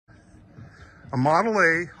a Model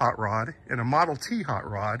A hot rod and a Model T hot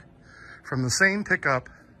rod from the same pickup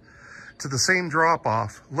to the same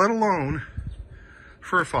drop-off, let alone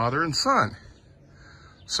for a father and son.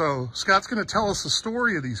 So Scott's going to tell us the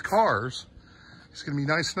story of these cars. He's going to be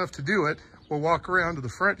nice enough to do it. We'll walk around to the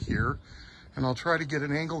front here, and I'll try to get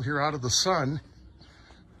an angle here out of the sun.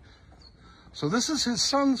 So this is his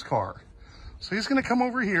son's car. So he's going to come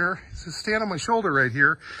over here. He's going to stand on my shoulder right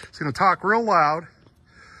here. He's going to talk real loud.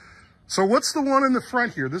 So what's the one in the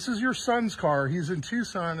front here? This is your son's car. He's in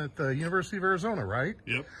Tucson at the University of Arizona, right?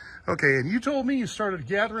 Yep. Okay, and you told me you started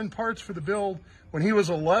gathering parts for the build when he was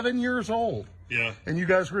 11 years old. Yeah. And you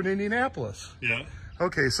guys were in Indianapolis. Yeah.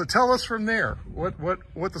 Okay, so tell us from there what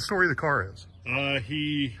the story of the car is.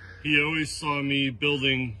 He always saw me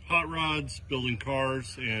building hot rods, building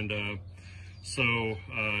cars, and so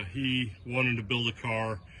he wanted to build a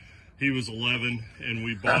car. He was 11, and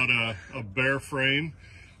we bought a bare frame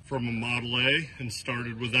from a Model A and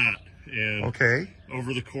started with that. And okay,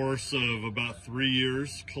 over the course of about 3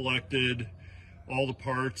 years, collected all the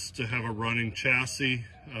parts to have a running chassis.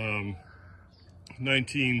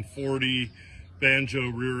 1940 banjo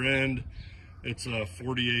rear end. It's a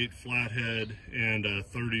 48 flathead and a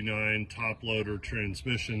 39 top loader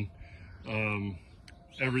transmission.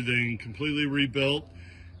 Everything completely rebuilt.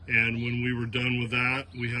 And when we were done with that,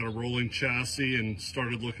 we had a rolling chassis and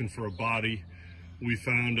started looking for a body. We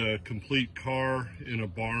found a complete car in a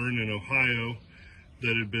barn in Ohio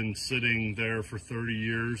that had been sitting there for 30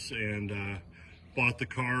 years, and bought the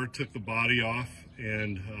car, took the body off,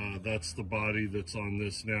 and that's the body that's on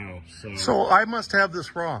this now. So I must have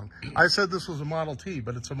this wrong. I said this was a Model T,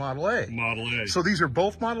 but it's a Model A. Model A. So these are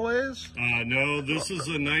both Model A's? No, this is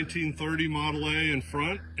a 1930 Model A in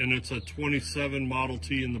front, and it's a 27 Model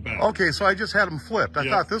T in the back. Okay, so I just had them flipped. I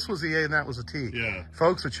thought this was the A and that was a T. Yeah.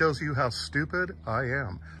 Folks, it shows you how stupid I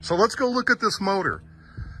am. So let's go look at this motor.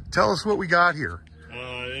 Tell us what we got here.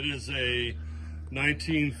 It is a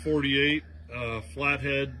 1948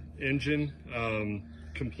 flathead engine,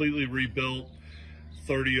 completely rebuilt,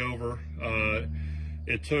 30 over.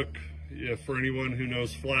 It took, for anyone who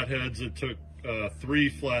knows flatheads, it took 3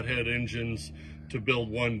 flathead engines to build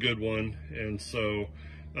one good one, and so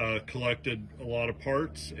collected a lot of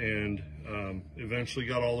parts, and eventually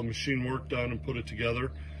got all the machine work done and put it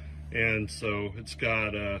together. And so it's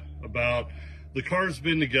got the car's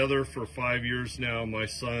been together for 5 years now. My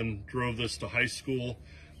son drove this to high school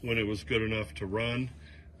when it was good enough to run,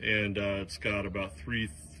 and it's got about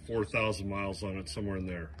 4,000 miles on it, somewhere in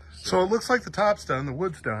there. So it looks like the top's done, the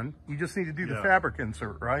wood's done. You just need to do the fabric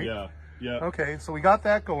insert, right? Yeah, yeah. Okay, so we got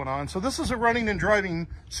that going on. So this is a running and driving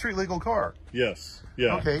street legal car. Yes,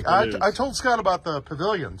 yeah. Okay, I told Scott about the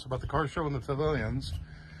pavilions, about the car show in the pavilions,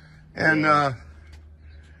 and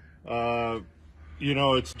you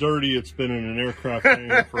know, it's dirty. It's been in an aircraft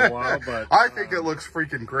hangar for a while, but I think it looks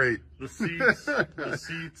freaking great. The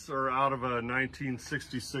seats are out of a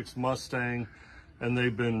 1966 Mustang, and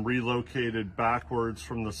they've been relocated backwards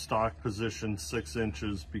from the stock position 6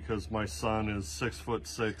 inches because my son is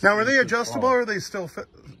 6'6". Now, are they adjustable or are they still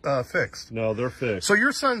fixed? No, they're fixed. So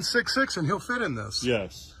your son's 6'6" and he'll fit in this?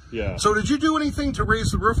 Yes. Yeah. So did you do anything to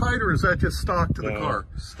raise the roof height, or is that just stock to the car?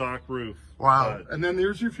 Stock roof. Wow. And then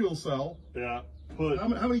there's your fuel cell. Yeah. How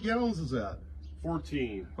many gallons is that?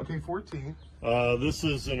 14. Okay, 14. This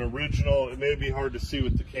is an original. It may be hard to see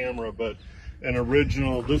with the camera, but an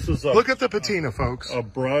original. This is a look at the patina, folks. A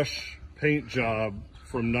brush paint job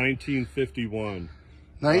from 1951.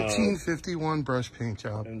 1951 brush paint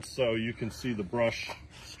job. And so you can see the brush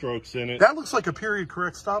strokes in it. That looks like a period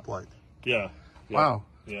correct stoplight. Yeah. Wow.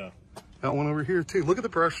 Yeah. That one over here too. Look at the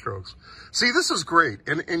brush strokes. See, this is great.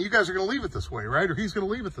 And you guys are going to leave it this way, right? Or he's going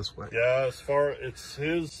to leave it this way. Yeah, it's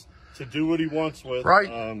his to do what he wants with.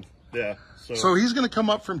 Right. Yeah. So he's going to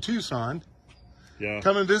come up from Tucson. Yeah.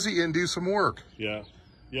 Come and visit you and do some work. Yeah.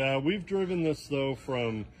 Yeah, we've driven this though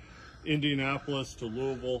from Indianapolis to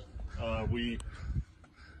Louisville.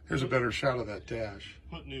 Here's a better shot of that dash.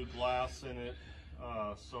 Put new glass in it,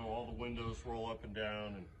 so all the windows roll up and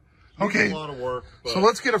down, and okay, a lot of work. But... So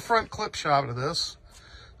let's get a front clip shot of this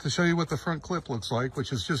to show you what the front clip looks like,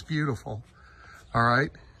 which is just beautiful. All right.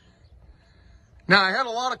 Now, I had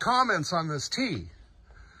a lot of comments on this T.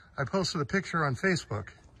 I posted a picture on Facebook.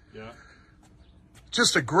 Yeah.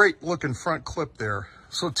 Just a great looking front clip there.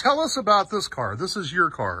 So tell us about this car. This is your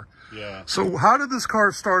car. Yeah. So how did this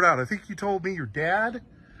car start out? I think you told me your dad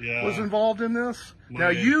was involved in this. Now,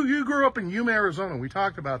 you grew up in Yuma, Arizona. We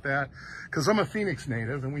talked about that because I'm a Phoenix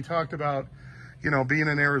native, and we talked about, you know, being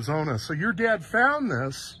in Arizona. So your dad found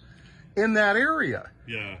this in that area.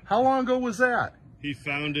 Yeah. How long ago was that? He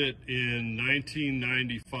found it in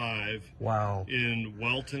 1995. Wow. In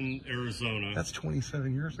Welton, Arizona. That's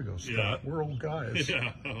 27 years ago, Scott. Yeah. We're old guys.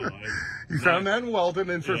 Yeah. You found that in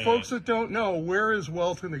Welton, and for folks that don't know, where is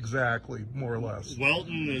Welton exactly, more or less?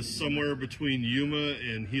 Welton is somewhere between Yuma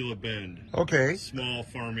and Gila Bend. Okay. Small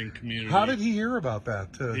farming community. How did he hear about that?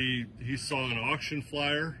 He saw an auction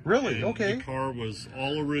flyer. Really? And okay. the car was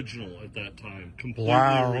all original at that time. Completely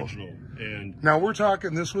original. And now we're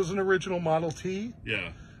talking, this was an original Model T?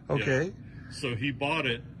 Yeah. Okay. Yeah. So he bought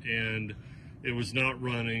it, and it was not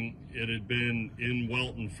running. It had been in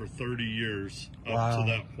Welton for 30 years up to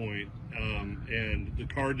that point. And the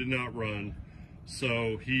car did not run.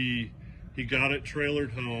 So he got it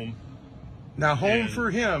trailered home. Now home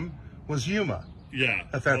for him was Yuma. Yeah.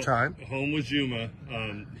 At that time. Home was Yuma.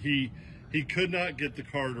 He could not get the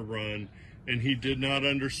car to run, and he did not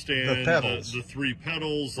understand the three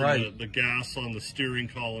pedals and the gas on the steering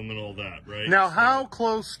column and all that, right? Now, how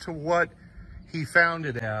close to what he found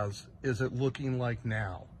it as is it looking like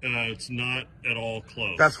now? It's not at all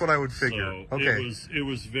close. That's what I would figure. So okay. It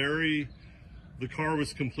was very, the car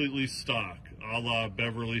was completely stock, a la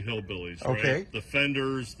Beverly Hillbillies, right? Okay. The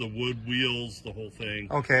fenders, the wood wheels, the whole thing.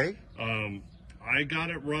 Okay. I got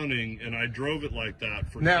it running, and I drove it like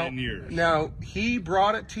that for 10 years. Now, he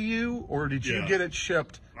brought it to you, or did you get it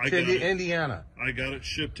shipped to Indiana? I got it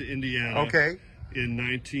shipped to Indiana. Okay. In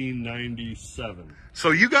 1997. So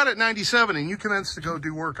you got it in 97, and you commenced to go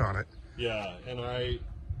do work on it. Yeah, and I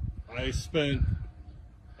spent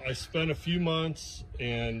a few months,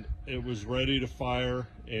 and it was ready to fire.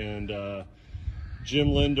 And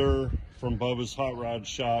Jim Linder from Bubba's Hot Rod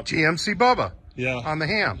Shop, GMC Bubba. Yeah, on the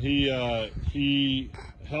ham. He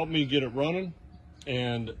helped me get it running,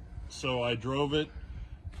 and so I drove it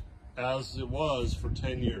as it was for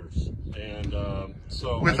 10 years. And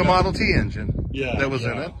so with the Model T engine, that was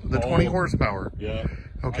in it, the 20 horsepower. Yeah.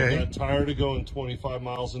 Okay. I got tired of going 25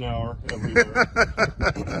 miles an hour everywhere.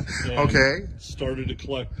 Okay. Started to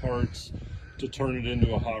collect parts to turn it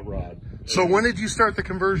into a hot rod. So when did you start the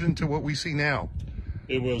conversion to what we see now?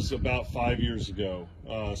 It was about 5 years ago.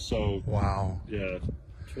 Wow. Yeah,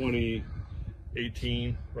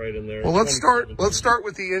 2018, right in there. Well, let's start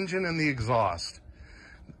with the engine and the exhaust.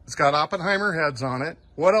 It's got Oppenheimer heads on it.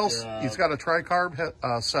 What else? Yeah. It's got a tricarb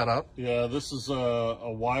setup. Yeah, this is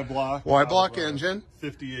a Y-block. Y-block engine.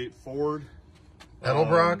 58 Ford.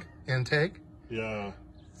 Edelbrock intake. Yeah,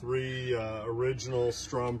 3 original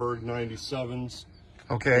Stromberg 97s.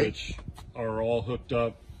 Okay. Which are all hooked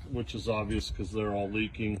up, which is obvious because they're all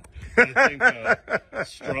leaking. I think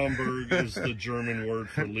Stromberg is the German word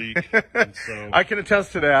for leak. And so, I can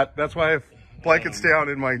attest to that. That's why I have blankets down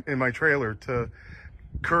in my trailer to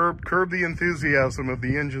curb the enthusiasm of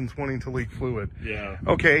the engines wanting to leak fluid. Yeah.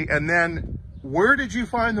 Okay, and then where did you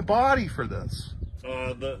find the body for this?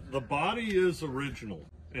 The body is original,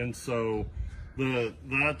 and so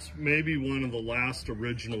that's maybe one of the last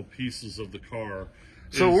original pieces of the car.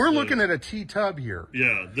 So we're looking at a T-tub here.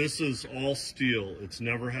 Yeah, this is all steel. It's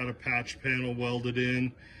never had a patch panel welded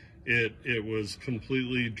in. It was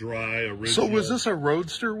completely dry, original. So was this a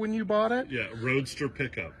Roadster when you bought it? Yeah, Roadster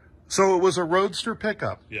Pickup. So it was a Roadster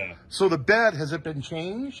Pickup. Yeah. So the bed, has it been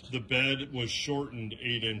changed? The bed was shortened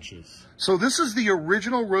 8 inches. So this is the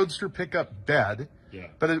original Roadster Pickup bed. Yeah.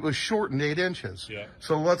 But it was shortened 8 inches. Yeah.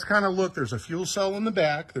 So let's kind of look. There's a fuel cell in the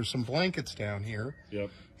back. There's some blankets down here. Yep.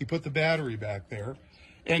 He put the battery back there.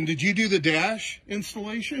 And did you do the dash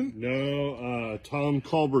installation? No, Tom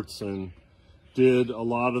Culbertson did a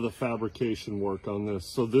lot of the fabrication work on this.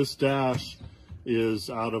 So this dash is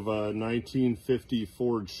out of a 1950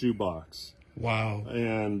 Ford shoebox. Wow.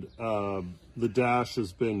 And the dash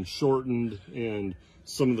has been shortened and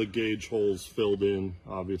some of the gauge holes filled in,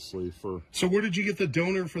 obviously. So where did you get the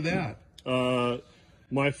donor for that?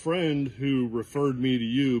 My friend who referred me to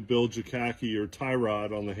you, Bill Jakacki, or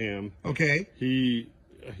Tyrod on the ham. Okay.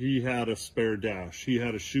 He had a spare dash. He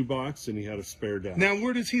had a shoebox and he had a spare dash. Now,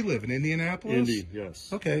 where does he live? In Indianapolis? Indy,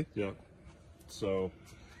 yes. Okay. Yep. So,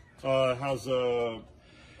 has a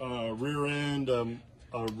rear end,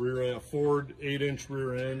 a Ford 8-inch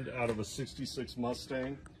rear end out of a 66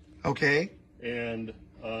 Mustang. Okay. And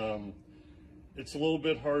it's a little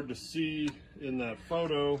bit hard to see in that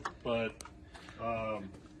photo, but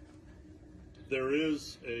there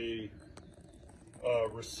is a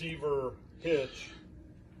receiver hitch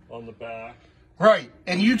on the back. Right.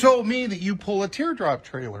 And you told me that you pull a teardrop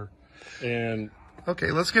trailer. And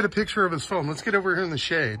okay, let's get a picture of his phone. Let's get over here in the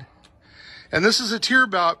shade. And this is a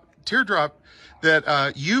teardrop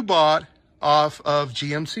that you bought off of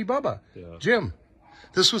GMC Bubba. Yeah. Jim.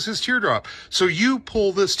 This was his teardrop. So you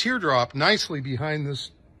pull this teardrop nicely behind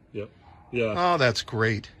this Yeah. Oh, that's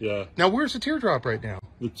great. Yeah. Now, where's the teardrop right now?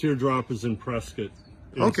 The teardrop is in Prescott.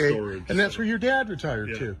 Okay, storage, and that's where your dad retired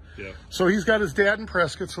yeah, too. Yeah. So he's got his dad in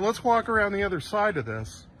Prescott. So let's walk around the other side of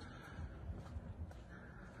this.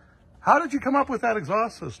 How did you come up with that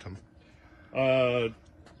exhaust system?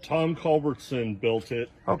 Tom Culbertson built it.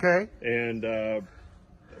 Okay. And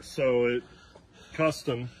so it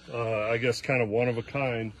custom, I guess kind of one of a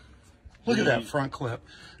kind. Look at that front clip.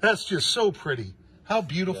 That's just so pretty. How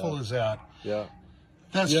beautiful is that? Yeah.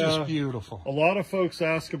 That's just beautiful. A lot of folks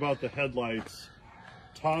ask about the headlights.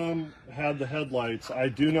 Tom had the headlights. I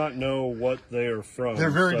do not know what they are from.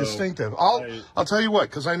 They're very distinctive. I'll tell you what,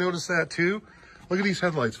 because I noticed that too. Look at these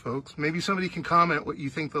headlights, folks. Maybe somebody can comment what you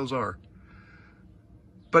think those are.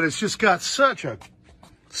 But it's just got such a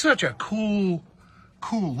cool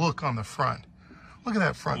look on the front. Look at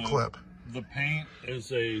that front clip. The paint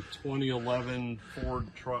is a 2011 Ford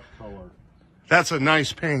truck color. That's a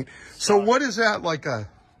nice paint. So what is that, like a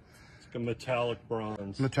metallic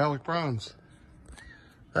bronze? Metallic bronze.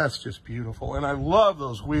 That's just beautiful. And I love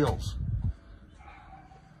those wheels.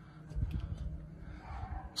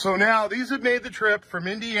 So now these have made the trip from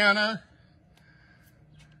Indiana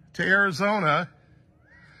to Arizona.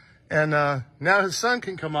 And now his son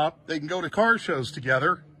can come up. They can go to car shows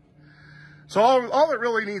together. So all that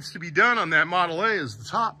really needs to be done on that Model A is the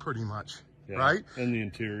top, pretty much, right? And the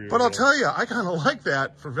interior. But I'll tell you, I kind of like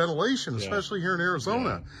that for ventilation, especially here in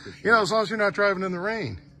Arizona. Yeah, sure. You know, as long as you're not driving in the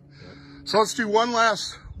rain. So let's do one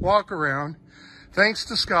last walk around. Thanks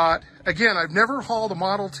to Scott. Again, I've never hauled a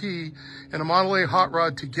Model T and a Model A hot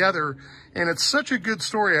rod together, and it's such a good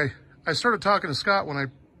story. I started talking to Scott when I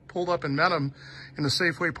pulled up and met him in the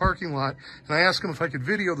Safeway parking lot, and I asked him if I could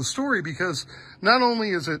video the story because not only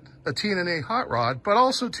is it a T&A hot rod, but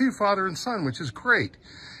also too father and son, which is great.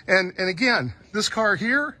 And again, this car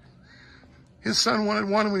here, his son wanted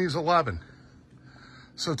one when he was 11.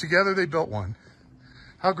 So together they built one.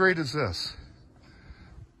 How great is this?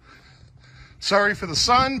 Sorry for the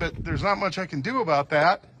sun, but there's not much I can do about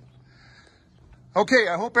that. Okay,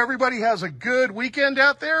 I hope everybody has a good weekend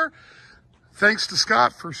out there. Thanks to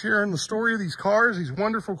Scott for sharing the story of these cars, these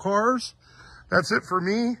wonderful cars. That's it for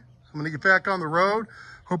me. I'm going to get back on the road.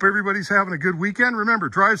 Hope everybody's having a good weekend. Remember,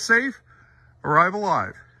 drive safe, arrive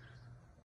alive.